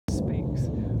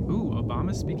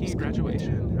Mama's speaking at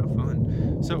graduation. How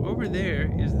fun. So over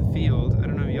there is the field. I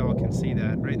don't know if y'all can see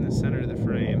that, right in the center of the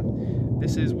frame.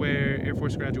 This is where Air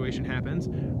Force graduation happens.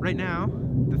 Right now,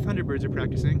 the Thunderbirds are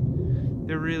practicing.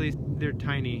 They're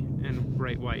tiny and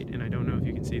bright white, and I don't know if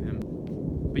you can see them.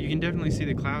 But you can definitely see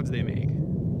the clouds they make.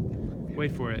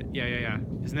 Wait for it. Yeah.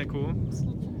 Isn't that cool?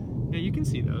 Yeah, you can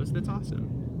see those. That's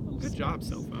awesome. Good job,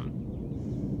 cell phone.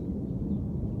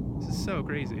 This is so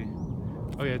crazy.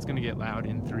 Oh yeah, it's gonna get loud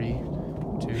in 3, 2.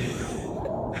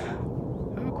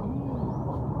 Oh,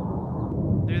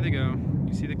 cool. There they go.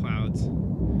 You see the clouds.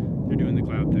 They're doing the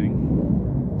cloud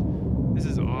thing. This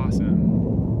is awesome.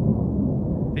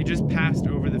 They just passed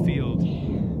over the field.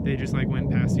 They just like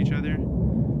went past each other.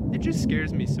 It just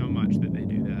scares me so much that they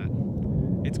do that.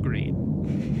 It's great.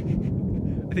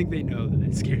 I think they know that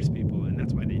it scares people and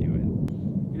that's why they do it.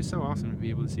 It's so awesome to be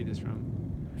able to see this from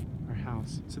our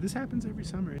house. So this happens every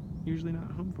summer. Usually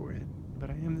not home for it, but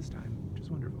I am this time, which is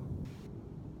wonderful.